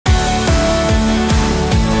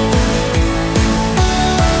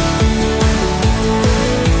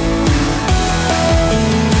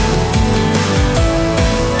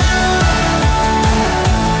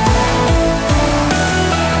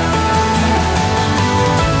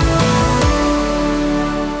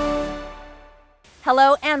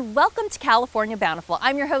Hello and welcome to California Bountiful.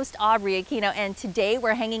 I'm your host Aubrey Aquino, and today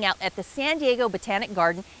we're hanging out at the San Diego Botanic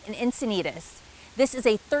Garden in Encinitas. This is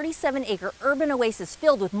a 37-acre urban oasis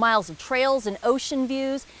filled with miles of trails and ocean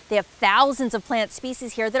views. They have thousands of plant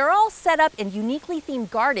species here that are all set up in uniquely themed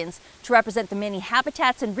gardens to represent the many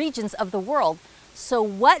habitats and regions of the world. So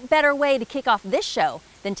what better way to kick off this show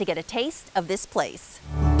than to get a taste of this place?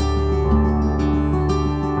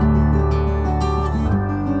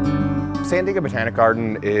 San Diego Botanic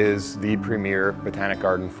Garden is the premier botanic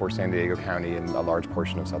garden for San Diego County and a large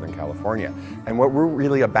portion of Southern California. And what we're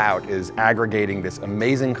really about is aggregating this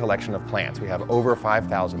amazing collection of plants. We have over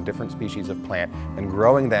 5,000 different species of plant and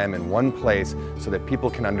growing them in one place so that people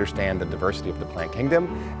can understand the diversity of the plant kingdom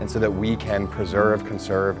and so that we can preserve,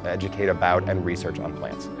 conserve, educate about, and research on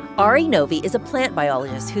plants. Aubrey Novi is a plant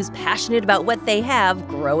biologist who's passionate about what they have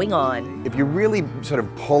growing on. If you really sort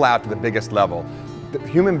of pull out to the biggest level,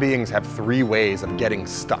 human beings have three ways of getting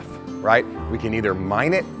stuff, right? We can either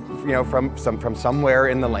mine it, from somewhere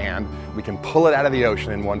in the land, we can pull it out of the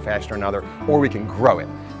ocean in one fashion or another, or we can grow it.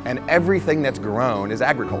 And everything that's grown is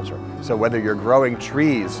agriculture. So whether you're growing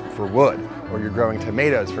trees for wood, or you're growing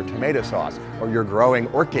tomatoes for tomato sauce, or you're growing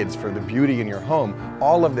orchids for the beauty in your home,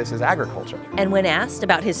 all of this is agriculture. And when asked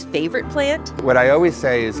about his favorite plant? What I always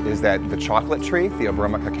say is that the chocolate tree,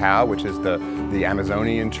 Theobroma cacao, which is the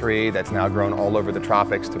Amazonian tree that's now grown all over the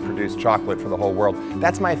tropics to produce chocolate for the whole world,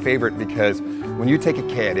 that's my favorite because when you take a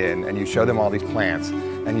kid in and you show them all these plants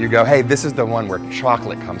and you go, hey, this is the one where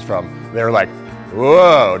chocolate comes from, they're like,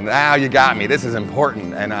 whoa, now you got me, this is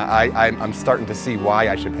important. And I'm starting to see why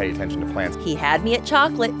I should pay attention to plants. He had me at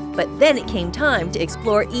chocolate, but then it came time to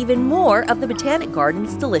explore even more of the Botanic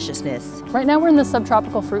Garden's deliciousness. Right now we're in the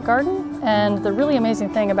subtropical fruit garden, and the really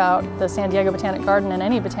amazing thing about the San Diego Botanic Garden and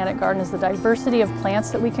any botanic garden is the diversity of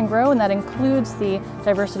plants that we can grow, and that includes the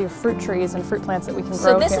diversity of fruit trees and fruit plants that we can grow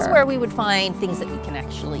here. So this is where we would find things that we can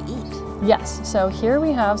actually eat. Yes, so here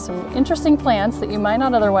we have some interesting plants that you might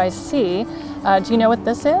not otherwise see. Do you know what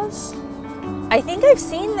this is? I think I've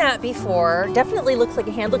seen that before. Definitely looks like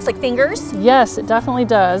a hand, looks like fingers. Yes, it definitely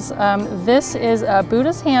does. This is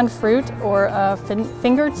Buddha's hand fruit, or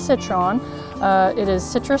fingered citron. It is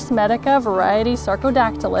Citrus medica variety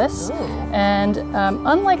Sarcodactylus. Ooh. And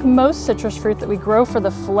unlike most citrus fruit that we grow for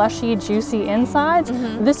the fleshy, juicy insides,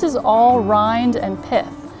 this is all rind and pith.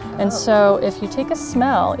 And so if you take a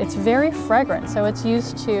smell, it's very fragrant. So it's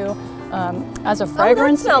used to as a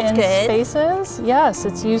fragrance in spaces. Yes,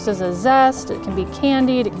 it's used as a zest. It can be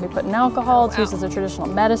candied. It can be put in alcohol. It's used as a traditional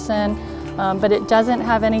medicine, but it doesn't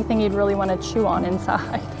have anything you'd really want to chew on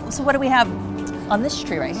inside. So what do we have on this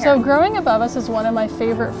tree right here? So growing above us is one of my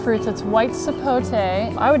favorite fruits. It's white sapote.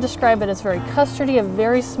 I would describe it as very custardy, a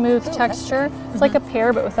very smooth texture. It's like a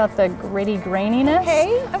pear, but without the gritty graininess.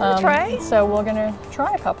 Okay, I'm gonna try. So we're gonna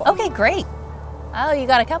try a couple. Okay, great. Oh, you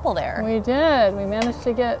got a couple there. We did. We managed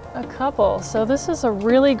to get a couple. So this is a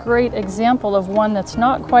really great example of one that's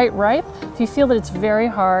not quite ripe. If you feel that it's very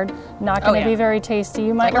hard, not going to be very tasty,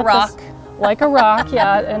 you might like a rock. Like a rock,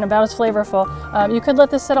 yeah, and about as flavorful. You could let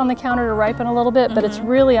this sit on the counter to ripen a little bit, but it's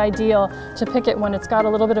really ideal to pick it when it's got a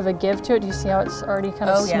little bit of a give to it. You see how it's already kind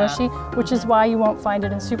of smushy, which is why you won't find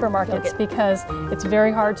it in supermarkets because it's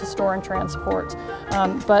very hard to store and transport.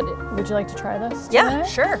 But would you like to try this today? Yeah,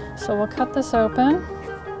 sure. So we'll cut this open.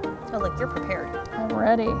 Oh, look, you're prepared. I'm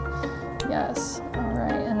ready. Yes. All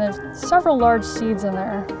right. And there's several large seeds in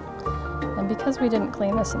there. And because we didn't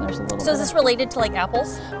clean this, and there's a little bit. So is this related to like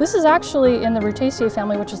apples? This is actually in the Rutaceae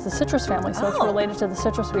family, which is the citrus family. So it's related to the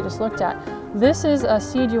citrus we just looked at. This is a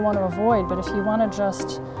seed you want to avoid, but if you want to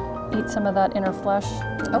just eat some of that inner flesh,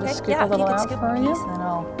 just scoop a little out for you. Then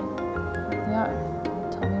I'll... Yeah.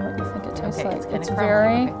 Tell me what you think it tastes like. It's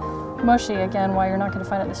very mushy, again, why you're not going to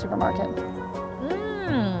find it in the supermarket.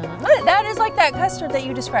 That is like that custard that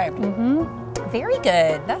you described. Very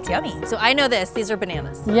good. That's yummy. So I know this. These are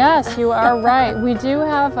bananas. Yes, you are right. We do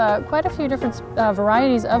have quite a few different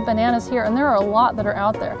varieties of bananas here, and there are a lot that are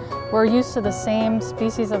out there. We're used to the same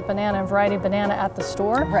species of banana and variety of banana at the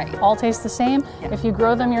store. Right. All taste the same. Yeah. If you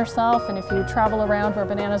grow them yourself and if you travel around where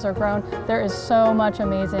bananas are grown, there is so much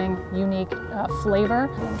amazing, unique flavor.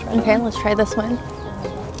 Okay, let's try this one.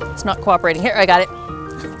 It's not cooperating. Here, I got it.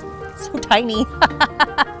 So tiny.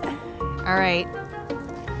 All right.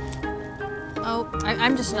 Oh,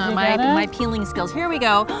 I'm just not my peeling skills. Here we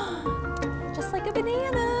go. Just like a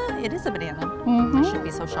banana. It is a banana. I shouldn't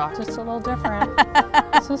be so shocked. Just a little different.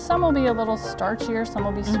 So some will be a little starchier, some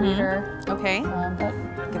will be sweeter. Okay.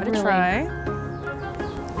 But give it a try.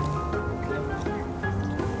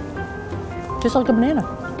 Just like a banana.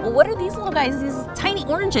 Well, what are these little guys? guys these tiny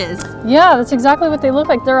oranges. Yeah, that's exactly what they look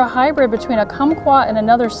like. They're a hybrid between a kumquat and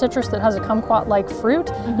another citrus that has a kumquat-like fruit.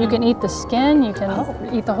 You can eat the skin, you can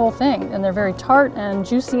eat the whole thing, and they're very tart and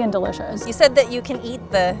juicy and delicious. You said that you can eat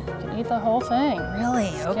the... You can eat the whole thing. Really?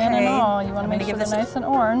 Skin Okay. and all. You want to make sure they're nice and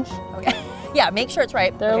orange. Okay. Yeah, make sure it's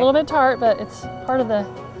right. They're a little bit tart, but it's part of the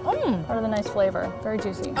nice flavor. Very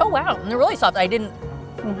juicy. Oh wow, and they're really soft. I didn't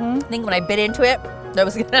think when I bit into it that I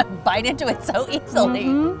was gonna bite into it so easily.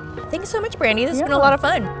 Thanks so much, Brandy. This has been a lot of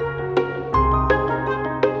fun.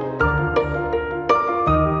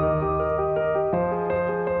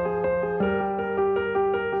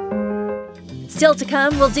 Still to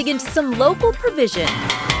come, we'll dig into some local provisions.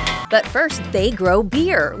 But first, they grow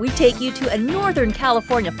beer. We take you to a Northern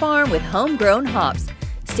California farm with homegrown hops.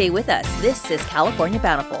 Stay with us. This is California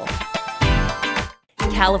Bountiful.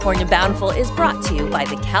 California Bountiful is brought to you by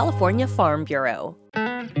the California Farm Bureau.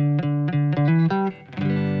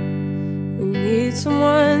 We need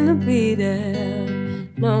someone to be there,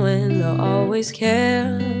 knowing they'll always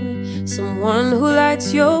care. Someone who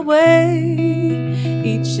lights your way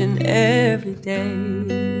each and every day.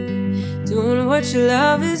 Doing what you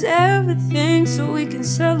love is everything, so we can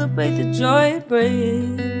celebrate the joy it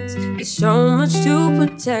brings. There's so much to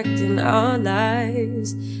protect in our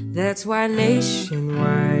lives. That's why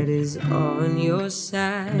Nationwide is on your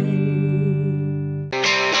side.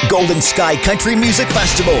 Golden Sky Country Music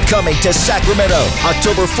Festival coming to Sacramento,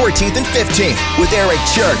 October 14th and 15th with Eric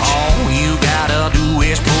Church. All you gotta do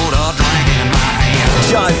is put a drink in my hand.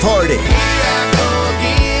 John Party.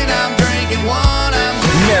 I'm drinking one.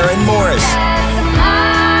 Maren Morris,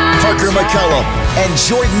 Parker McCullum, and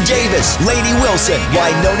Jordan Davis, Lainey Wilson,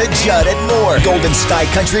 Winona Judd, and more. Golden Sky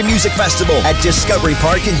Country Music Festival at Discovery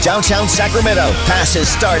Park in downtown Sacramento. Passes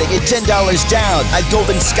starting at $10 down at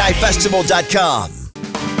goldenskyfestival.com.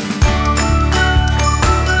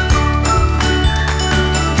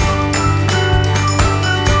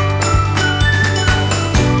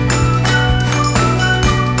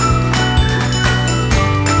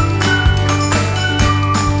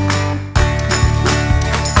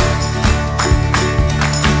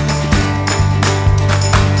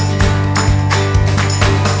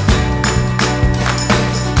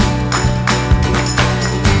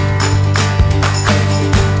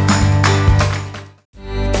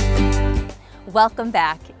 Welcome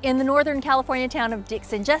back. In the Northern California town of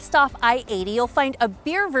Dixon, just off I-80, you'll find a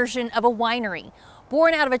beer version of a winery.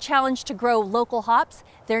 Born out of a challenge to grow local hops,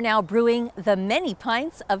 they're now brewing the many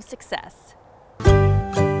pints of success.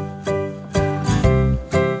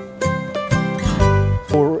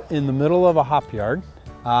 We're in the middle of a hop yard.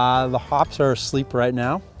 The hops are asleep right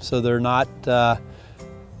now, so they're not,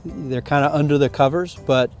 they're kind of under the covers,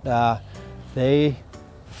 but they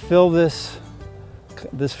fill this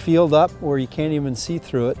field up where you can't even see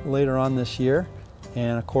through it later on this year.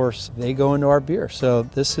 And of course, they go into our beer. So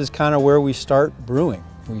this is kind of where we start brewing.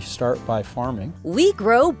 We start by farming. We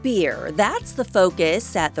grow beer. That's the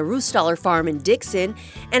focus at the Ruhstaller Farm in Dixon,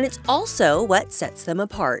 and it's also what sets them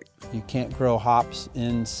apart. You can't grow hops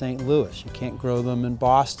in St. Louis. You can't grow them in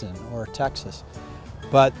Boston or Texas.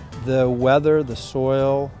 But the weather, the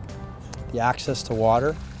soil, the access to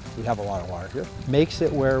water, we have a lot of water here, makes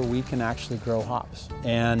it where we can actually grow hops.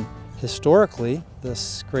 And historically,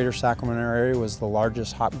 this greater Sacramento area was the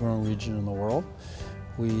largest hop growing region in the world.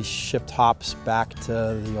 We shipped hops back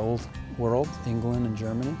to the old world, England and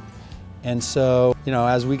Germany. And so, you know,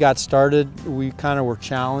 as we got started, we kind of were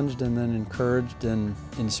challenged and then encouraged and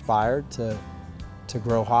inspired to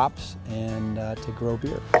grow hops and to grow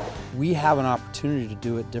beer. We have an opportunity to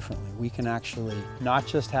do it differently. We can actually not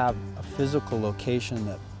just have a physical location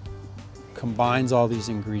that combines all these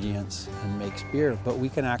ingredients and makes beer, but we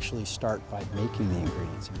can actually start by making the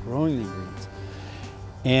ingredients and growing the ingredients.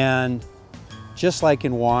 And just like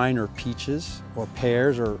in wine or peaches or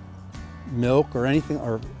pears or milk or anything,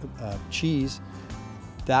 or cheese,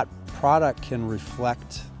 that product can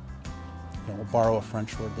reflect, you know, we'll borrow a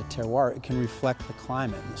French word, the terroir, it can reflect the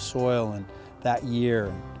climate and the soil and that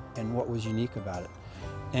year and what was unique about it.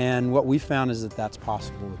 And what we found is that that's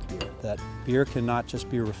possible with beer, that beer can not just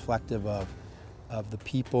be reflective of the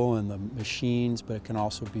people and the machines, but it can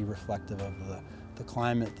also be reflective of the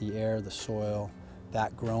climate, the air, the soil,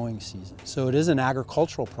 that growing season. So it is an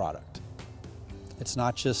agricultural product. It's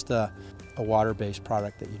not just a water-based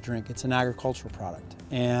product that you drink, it's an agricultural product.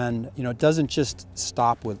 And you know, it doesn't just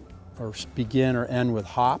stop with or begin or end with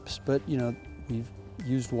hops, but you know, we've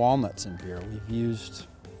used walnuts in beer, we've used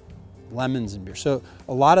lemons in beer. So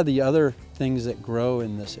a lot of the other things that grow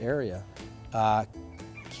in this area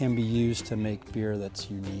can be used to make beer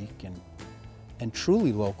that's unique and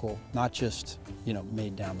truly local, not just, you know,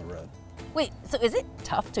 made down the road. Wait, so is it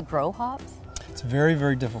tough to grow hops? It's very,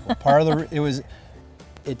 very difficult.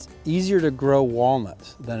 It's easier to grow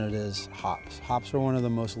walnuts than it is hops. Hops are one of the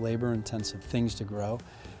most labor-intensive things to grow.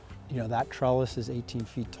 You know, that trellis is 18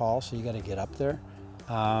 feet tall, so you got to get up there.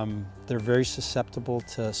 They're very susceptible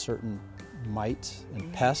to certain mites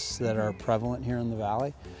and pests that are prevalent here in the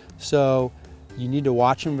valley. So you need to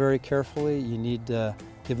watch them very carefully. You need to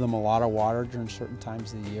give them a lot of water during certain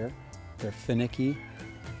times of the year. They're finicky,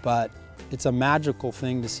 but it's a magical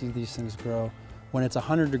thing to see these things grow. When it's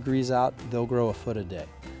 100 degrees out, they'll grow a foot a day.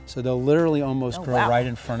 So they'll literally almost grow right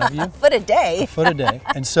in front of you. A foot a day? A foot a day.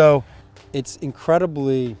 And so it's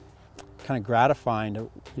incredibly kind of gratifying to,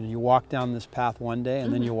 you walk down this path one day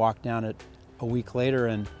and then you walk down it a week later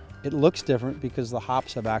and it looks different because the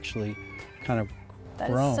hops have actually kind of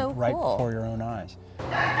grown right before your own eyes.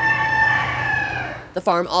 The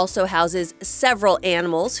farm also houses several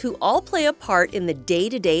animals who all play a part in the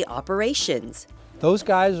day-to-day operations. Those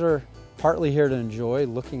guys are partly here to enjoy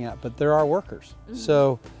looking at, but there are workers.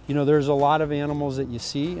 So, you know, there's a lot of animals that you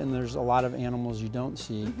see and there's a lot of animals you don't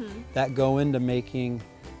see that go into making,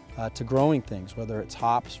 to growing things, whether it's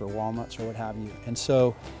hops or walnuts or what have you. And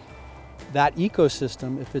so that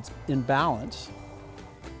ecosystem, if it's in balance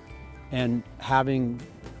and having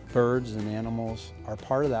birds and animals are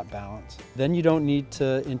part of that balance, then you don't need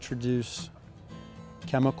to introduce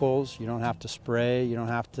chemicals, you don't have to spray, you don't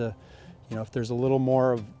have to, you know, if there's a little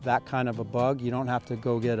more of that kind of a bug, you don't have to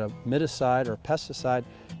go get a miticide or pesticide.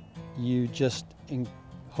 You just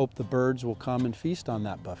hope the birds will come and feast on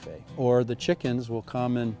that buffet, or the chickens will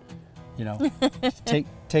come and, you know,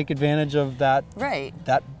 take advantage of that,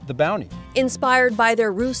 the bounty. Inspired by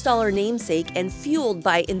their Ruhstaller namesake and fueled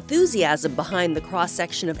by enthusiasm behind the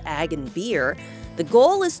cross-section of ag and beer, the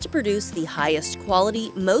goal is to produce the highest quality,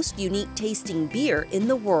 most unique tasting beer in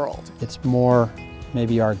the world. It's more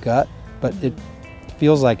maybe our gut, but it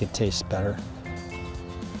feels like it tastes better.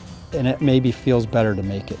 And it maybe feels better to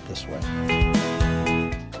make it this way.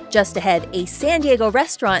 Just ahead, a San Diego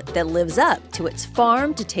restaurant that lives up to its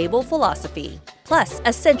farm-to-table philosophy. Plus,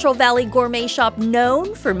 a Central Valley gourmet shop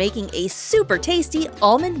known for making a super tasty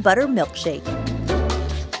almond butter milkshake.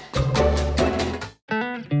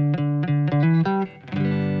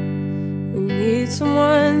 We need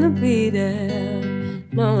someone to be there,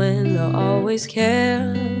 knowing they'll always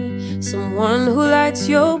care. Someone who lights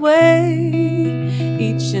your way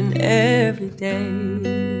each and every day.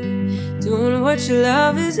 Doing what you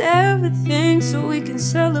love is everything, so we can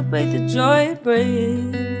celebrate the joy it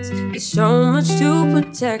brings. There's so much to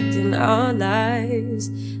protect in our lives.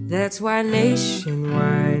 That's why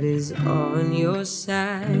Nationwide is on your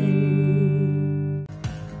side.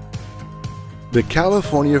 The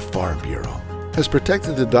California Farm Bureau has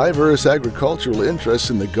protected the diverse agricultural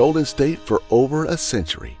interests in the Golden State for over a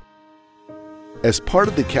century. As part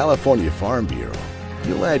of the California Farm Bureau,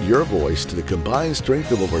 you'll add your voice to the combined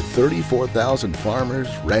strength of over 34,000 farmers,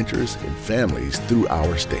 ranchers, and families through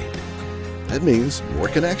our state. That means more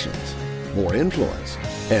connections, more influence,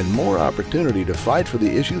 and more opportunity to fight for the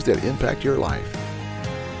issues that impact your life.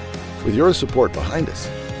 With your support behind us,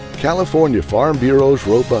 California Farm Bureau's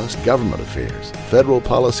robust government affairs, federal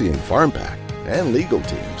policy and farm pack, and legal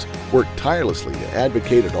teams work tirelessly to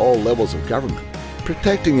advocate at all levels of government,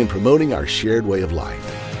 protecting and promoting our shared way of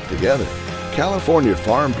life. Together, California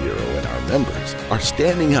Farm Bureau and our members are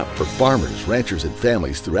standing up for farmers, ranchers, and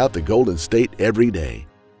families throughout the Golden State every day,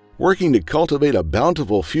 working to cultivate a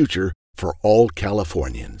bountiful future for all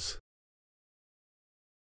Californians.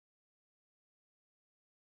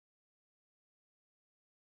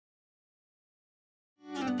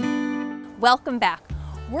 Welcome back.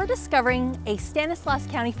 We're discovering a Stanislaus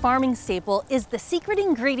County farming staple is the secret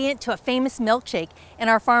ingredient to a famous milkshake, and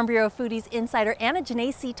our Farm Bureau Foodies insider Anna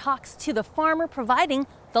Genesi talks to the farmer providing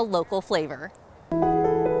the local flavor.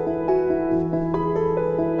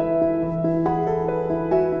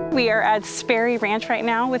 We are at Sperry Ranch right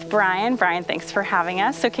now with Brian. Brian, thanks for having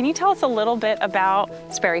us. So can you tell us a little bit about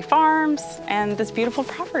Sperry Farms and this beautiful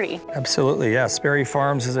property? Absolutely, yeah. Sperry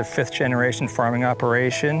Farms is a fifth-generation farming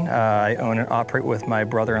operation. I own and operate with my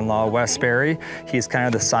brother-in-law, Wes Sperry. He's kind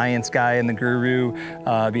of the science guy and the guru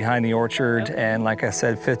behind the orchard. And like I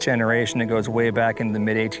said, fifth generation, it goes way back into the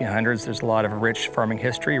mid-1800s. There's a lot of rich farming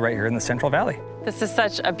history right here in the Central Valley. This is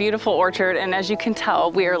such a beautiful orchard, and as you can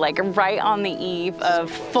tell, we are like right on the eve of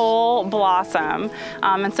full blossom.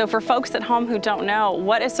 And so for folks at home who don't know,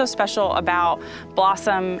 what is so special about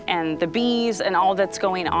blossom and the bees and all that's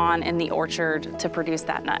going on in the orchard to produce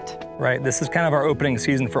that nut? Right, this is kind of our opening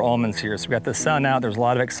season for almonds here. So we got the sun out, there's a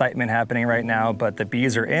lot of excitement happening right now, but the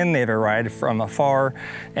bees are in, they've arrived from afar,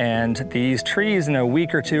 and these trees in a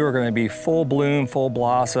week or two are gonna be full bloom, full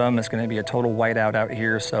blossom. It's gonna be a total whiteout out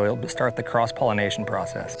here, so it'll start the cross-pollination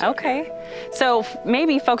process. Okay, so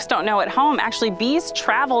maybe folks don't know at home, actually bees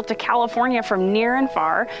travel to California from near and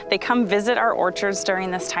far. They come visit our orchards during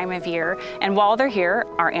this time of year, and while they're here,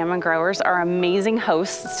 our almond growers are amazing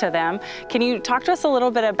hosts to them. Can you talk to us a little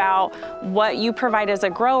bit about what you provide as a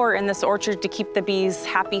grower in this orchard to keep the bees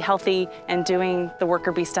happy, healthy, and doing the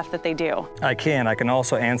worker bee stuff that they do? I can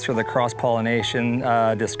also answer the cross-pollination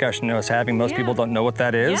discussion I was having. Most people don't know what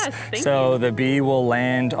that is. Yes, thank so you. the bee will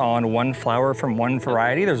land on one flower from one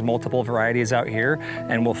variety. There's multiple varieties out here,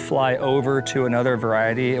 and will fly over to another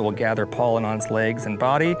variety. It will gather pollen on its legs and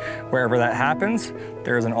body. Wherever that happens,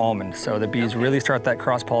 there's an almond. So the bees really start that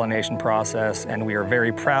cross-pollination process, and we are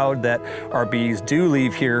very proud that our bees do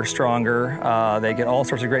leave here stronger. They get all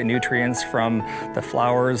sorts of great nutrients from the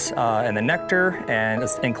flowers and the nectar, and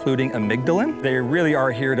including amygdalin. They really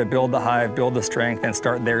are here to build the hive, build the strength, and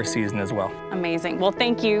start their season as well. Amazing. Well,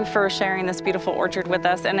 thank you for sharing this beautiful orchard with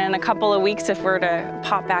us. And in a couple of weeks, if we're to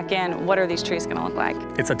pop back in, what are these trees gonna look like?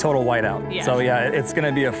 It's a total whiteout. Yeah. So yeah, it's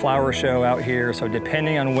gonna be a flower show out here. So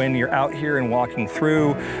depending on when you're out here and walking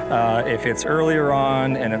through, if it's earlier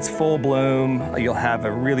on and it's full bloom, you'll have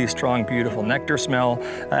a really strong, beautiful nectar smell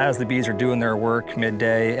as the bees are doing their work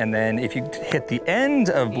midday. And then if you hit the end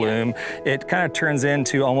of bloom, it kind of turns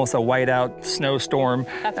into almost a whiteout snowstorm.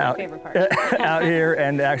 That's my favorite part. out here,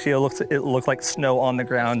 and actually it looks like snow on the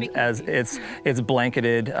ground as it's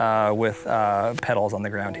blanketed with petals on the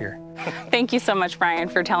ground here. Thank you so much, Brian,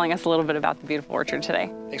 for telling us a little bit about the beautiful orchard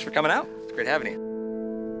today. Thanks for coming out. It's great having you.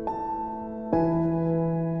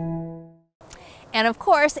 And of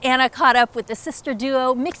course, Anna caught up with the sister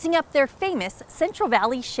duo mixing up their famous Central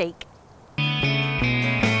Valley shake.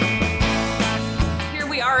 Here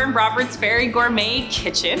we are in Roberts Ferry Gourmet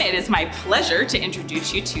Kitchen. It is my pleasure to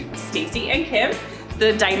introduce you to Stacy and Kim,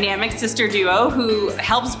 the dynamic sister duo who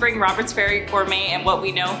helps bring Roberts Ferry Gourmet and what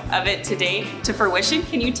we know of it today to fruition.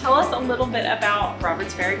 Can you tell us a little bit about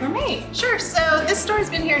Roberts Ferry Gourmet? Sure, so this store has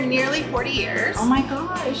been here nearly 40 years. Oh my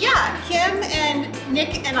gosh. Yeah, Kim and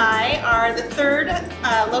Nick and I are the third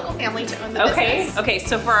local family to own the business. Okay,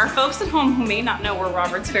 so for our folks at home who may not know where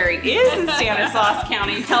Roberts Ferry is in Stanislaus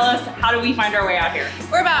County, tell us, how do we find our way out here?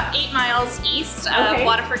 We're about 8 miles east of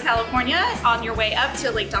Waterford, California, on your way up to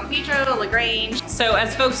Lake Don Pedro, LaGrange. So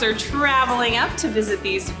as folks are traveling up to visit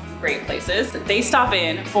these great places, they stop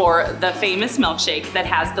in for the famous milkshake that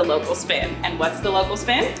has the local spin. And what's the local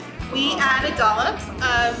spin? We add a dollop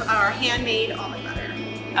of our handmade almond butter.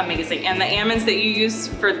 Amazing. And the almonds that you use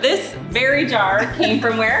for this very jar came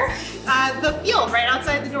from where? The field right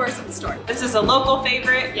outside the doors of the store. This is a local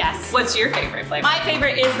favorite? Yes. What's your favorite flavor? My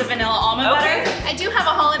favorite is the vanilla almond butter. I do have a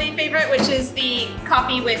holiday favorite, which is the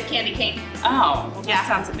coffee with candy cane. Oh, well, that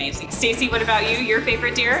sounds amazing. Stacy, what about you? Your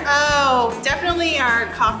favorite, dear? Oh, definitely our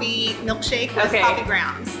coffee milkshake with coffee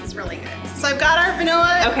grounds. It's really good. So I've got our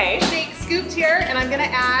vanilla shake scooped here, and I'm gonna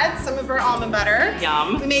add some of our almond butter.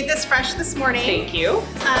 Yum. We made this fresh this morning. Thank you.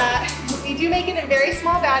 We do make it in very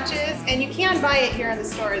small batches, and you can buy it here in the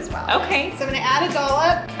store as well. Okay. So I'm gonna add a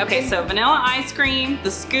dollop. Okay, so vanilla ice cream, the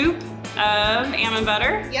scoop of almond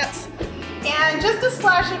butter. Yep. And just a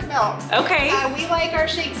splash of milk. Okay. We like our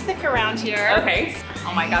shakes thick around here. Okay.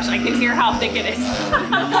 Oh my gosh, I can hear how thick it is.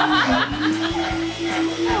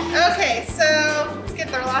 Okay, so let's get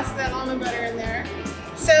the last of that almond butter in there.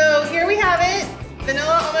 So here we have it,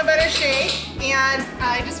 vanilla almond butter shake. And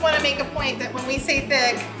I just want to make a point that when we say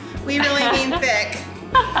thick, we really mean thick.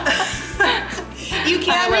 You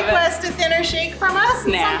can request a thinner shake from us,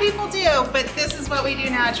 and some people do, but this is what we do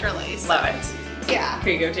naturally. So. Love it. Yeah.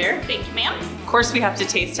 Here you go, dear. Thank you, ma'am. Of course we have to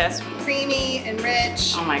taste test. Creamy and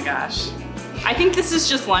rich. Oh my gosh. I think this is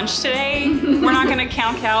just lunch today. We're not gonna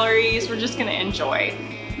count calories, we're just gonna enjoy.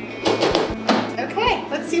 Okay,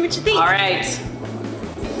 let's see what you think. All right.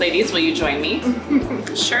 Ladies, will you join me?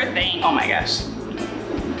 Sure thing. Oh my gosh.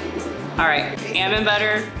 All right, almond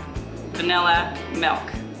butter, vanilla, milk.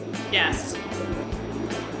 Yes.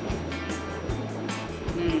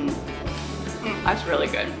 That's really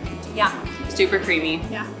good. Yeah. Super creamy.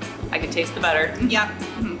 Yeah. I can taste the butter. Yep.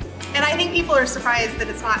 And I think people are surprised that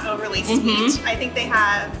it's not overly sweet. I think they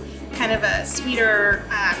have kind of a sweeter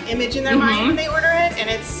image in their mind when they order it, and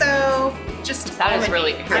it's so just That is almondy.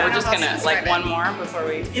 really, here, we're just gonna, like, one more before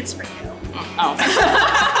we... It's for you. Oh, thank you.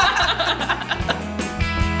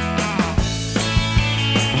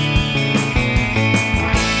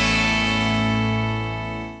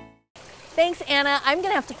 Thanks, Anna. I'm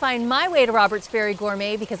gonna have to find my way to Roberts Ferry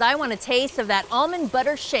Gourmet because I want a taste of that almond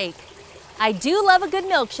butter shake. I do love a good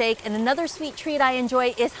milkshake, and another sweet treat I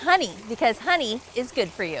enjoy is honey, because honey is good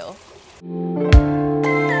for you.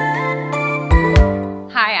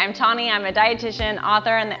 Hi, I'm Tawny. I'm a dietitian,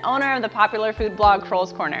 author, and the owner of the popular food blog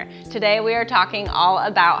Kroll's Corner. Today we are talking all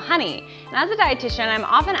about honey. And as a dietitian, I'm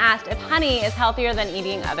often asked if honey is healthier than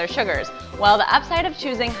eating other sugars. Well, the upside of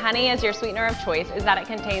choosing honey as your sweetener of choice is that it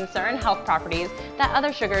contains certain health properties that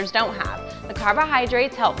other sugars don't have. The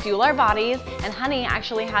carbohydrates help fuel our bodies, and honey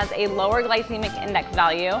actually has a lower glycemic index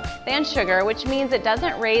value than sugar, which means it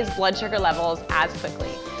doesn't raise blood sugar levels as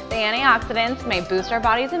quickly. The antioxidants may boost our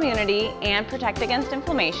body's immunity and protect against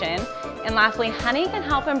inflammation. And lastly, honey can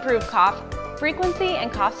help improve cough frequency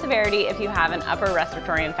and cough severity if you have an upper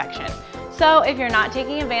respiratory infection. So if you're not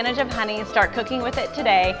taking advantage of honey, start cooking with it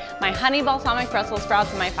today. My honey balsamic Brussels sprouts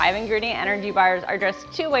and my 5-ingredient energy bars are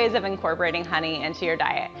just 2 ways of incorporating honey into your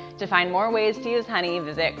diet. To find more ways to use honey,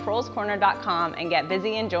 visit krollscorner.com and get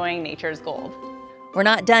busy enjoying nature's gold. We're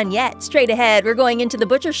not done yet. Straight ahead, we're going into the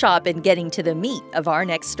butcher shop and getting to the meat of our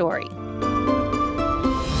next story.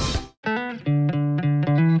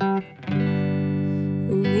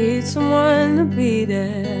 We need someone to be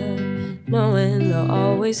there, knowing they'll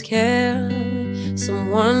always care.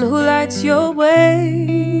 Someone who lights your way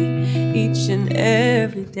each and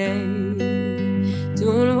every day.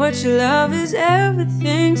 Doing what you love is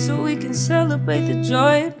everything, so we can celebrate the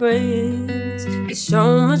joy it brings. There's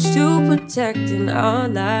so much to protect in our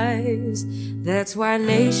lives. That's why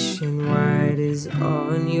Nationwide is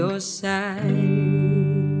on your side.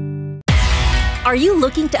 Are you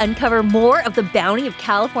looking to uncover more of the bounty of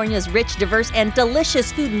California's rich, diverse, and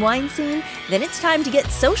delicious food and wine scene? Then it's time to get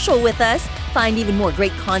social with us. Find even more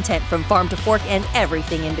great content from farm to fork and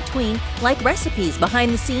everything in between, like recipes,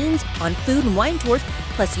 behind the scenes, on food and wine tours,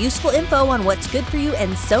 plus useful info on what's good for you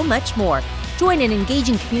and so much more. Join an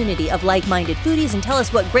engaging community of like-minded foodies and tell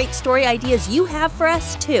us what great story ideas you have for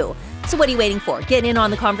us, too. So what are you waiting for? Get in on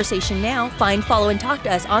the conversation now. Find, follow, and talk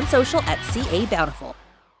to us on social at CA Bountiful.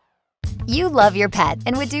 You love your pet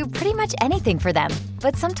and would do pretty much anything for them.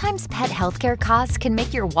 But sometimes pet healthcare costs can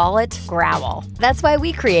make your wallet growl. That's why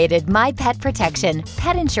we created My Pet Protection,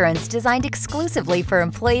 pet insurance designed exclusively for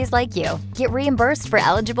employees like you. Get reimbursed for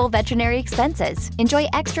eligible veterinary expenses. Enjoy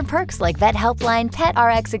extra perks like Vet Helpline, Pet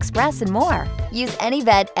RX Express, and more. Use any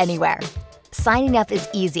vet anywhere. Signing up is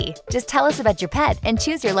easy. Just tell us about your pet and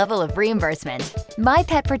choose your level of reimbursement. My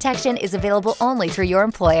Pet Protection is available only through your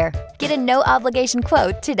employer. Get a no-obligation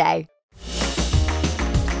quote today.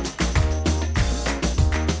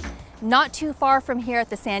 Not too far from here at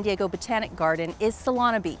the San Diego Botanic Garden is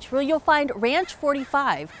Solana Beach, where you'll find Ranch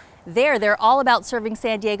 45. There, they're all about serving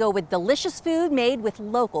San Diego with delicious food made with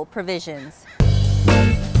local provisions.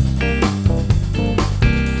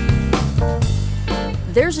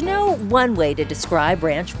 There's no one way to describe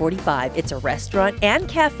Ranch 45. It's a restaurant and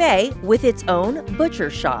cafe with its own butcher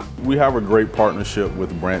shop. We have a great partnership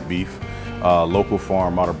with Brant Beef, local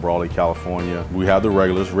farm out of Brawley, California. We have the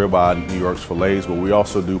regulars, ribeye, New York's fillets, but we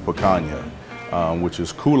also do picanha, which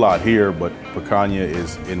is culotte here, but picanha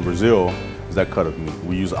is in Brazil, is that cut of meat.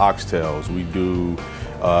 We use oxtails. We do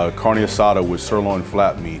carne asada with sirloin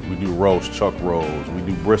flat meat. We do roast, chuck rolls. We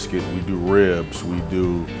do brisket. We do ribs. We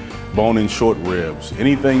do bone-in short ribs.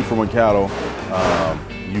 Anything from a cattle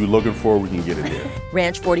you're looking for, we can get it there.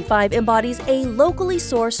 Ranch 45 embodies a locally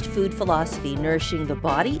sourced food philosophy, nourishing the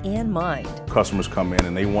body and mind. Customers come in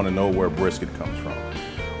and they want to know where brisket comes from,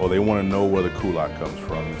 or they want to know where the culotte comes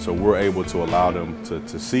from. And so we're able to allow them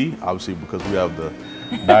to see, obviously because we have the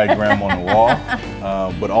diagram on the wall,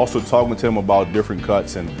 but also talking to them about different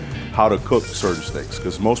cuts and how to cook certain steaks.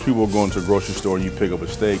 Because most people go into a grocery store and you pick up a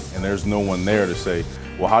steak and there's no one there to say,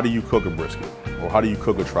 well, how do you cook a brisket? Or how do you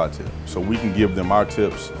cook a tri-tip? So we can give them our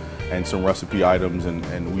tips and some recipe items,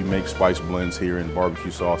 and we make spice blends here and barbecue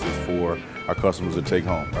sauces for our customers to take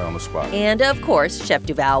home right on the spot. And of course, Chef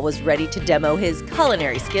Duval was ready to demo his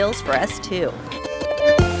culinary skills for us too.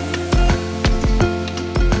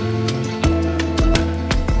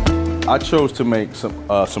 I chose to make some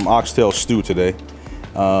oxtail stew today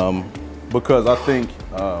because I think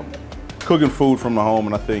cooking food from the home,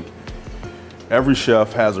 and I think every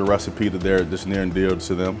chef has a recipe that they're just near and dear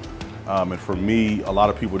to them. And for me, a lot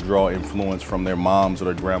of people draw influence from their moms or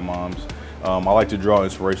their grandmoms. I like to draw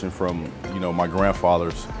inspiration from, my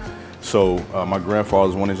grandfathers So my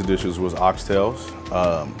grandfather's one of his dishes was oxtails.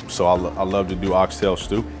 So I love to do oxtail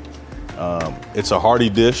stew. It's a hearty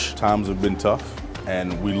dish. Times have been tough,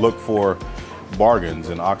 and we look for bargains,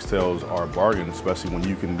 and oxtails are a bargain, especially when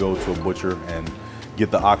you can go to a butcher and get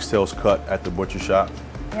the oxtails cut at the butcher shop.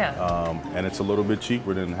 Yeah. And it's a little bit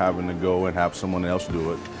cheaper than having to go and have someone else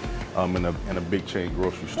do it in a big chain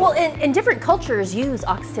grocery store. Well, and different cultures use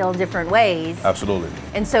oxtail in different ways. Absolutely.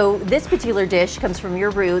 And so this particular dish comes from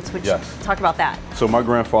your roots, which, yes. Talk about that. So my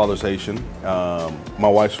grandfather's Haitian, my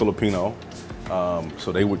wife's Filipino,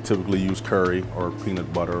 so they would typically use curry or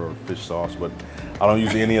peanut butter or fish sauce, but I don't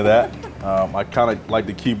use any of that. I kind of like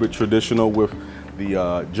to keep it traditional with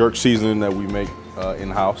the jerk seasoning that we make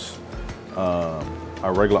in-house.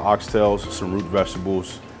 Our regular oxtails, some root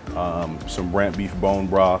vegetables, some brant beef bone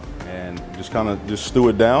broth, and just stew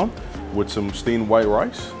it down with some steamed white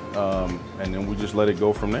rice, and then we just let it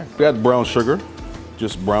go from there. We got brown sugar,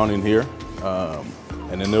 just brown in here,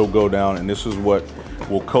 and then they'll go down, and this is what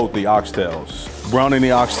will coat the oxtails. Browning the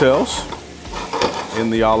oxtails in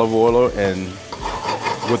the olive oil and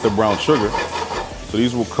with the brown sugar. So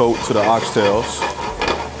these will coat to the oxtails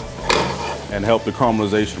and help the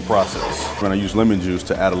caramelization process. We're gonna use lemon juice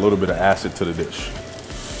to add a little bit of acid to the dish.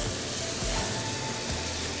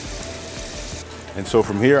 And so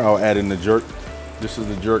from here, I'll add in the jerk. This is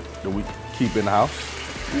the jerk that we keep in the house.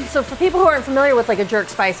 So for people who aren't familiar with like a jerk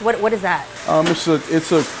spice, what is that?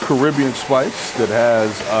 It's a Caribbean spice that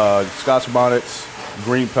has Scotch bonnets,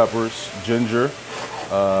 green peppers, ginger,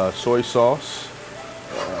 soy sauce,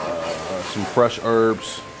 some fresh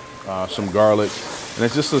herbs, some garlic, and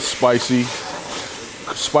it's just a spicy,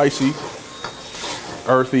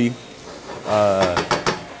 earthy,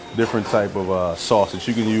 different type of sauce that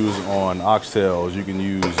you can use on oxtails, you can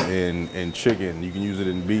use in chicken, you can use it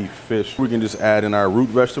in beef, fish. We can just add in our root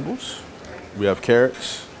vegetables. We have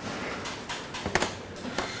carrots,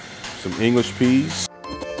 some English peas.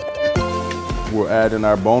 We'll add in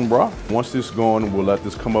our bone broth. Once this is going, we'll let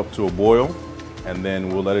this come up to a boil, and then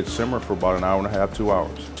we'll let it simmer for about an hour and a half, 2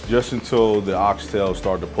 hours, just until the oxtails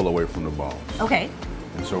start to pull away from the bone. Okay.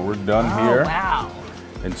 And so we're done here. Wow.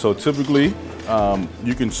 And so typically,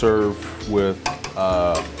 you can serve with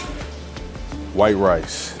white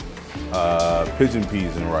rice, pigeon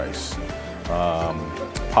peas and rice,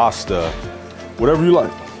 pasta, whatever you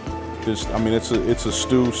like. It's a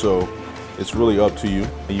stew, so it's really up to you.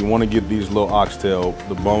 And you want to get these little oxtail,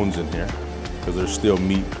 the bones in here, because there's still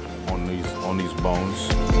meat on these bones.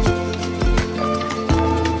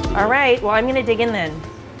 All right, well, I'm gonna dig in then.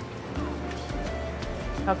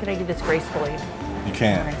 How can I do this gracefully? You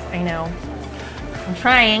can. I know. I'm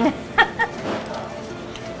trying.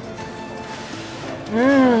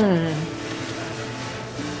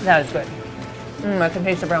 That is good. I can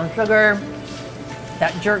taste the brown sugar,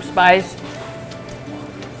 that jerk spice.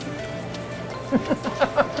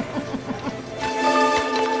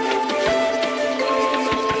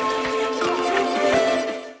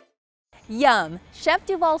 Yum. Chef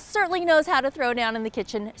Duval certainly knows how to throw down in the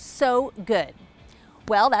kitchen. So good.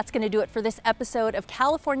 Well, that's going to do it for this episode of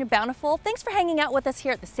California Bountiful. Thanks for hanging out with us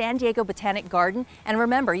here at the San Diego Botanic Garden. And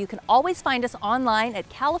remember, you can always find us online at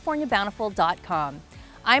californiabountiful.com.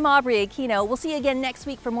 I'm Aubrey Aquino. We'll see you again next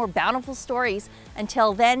week for more bountiful stories.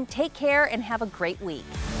 Until then, take care and have a great week.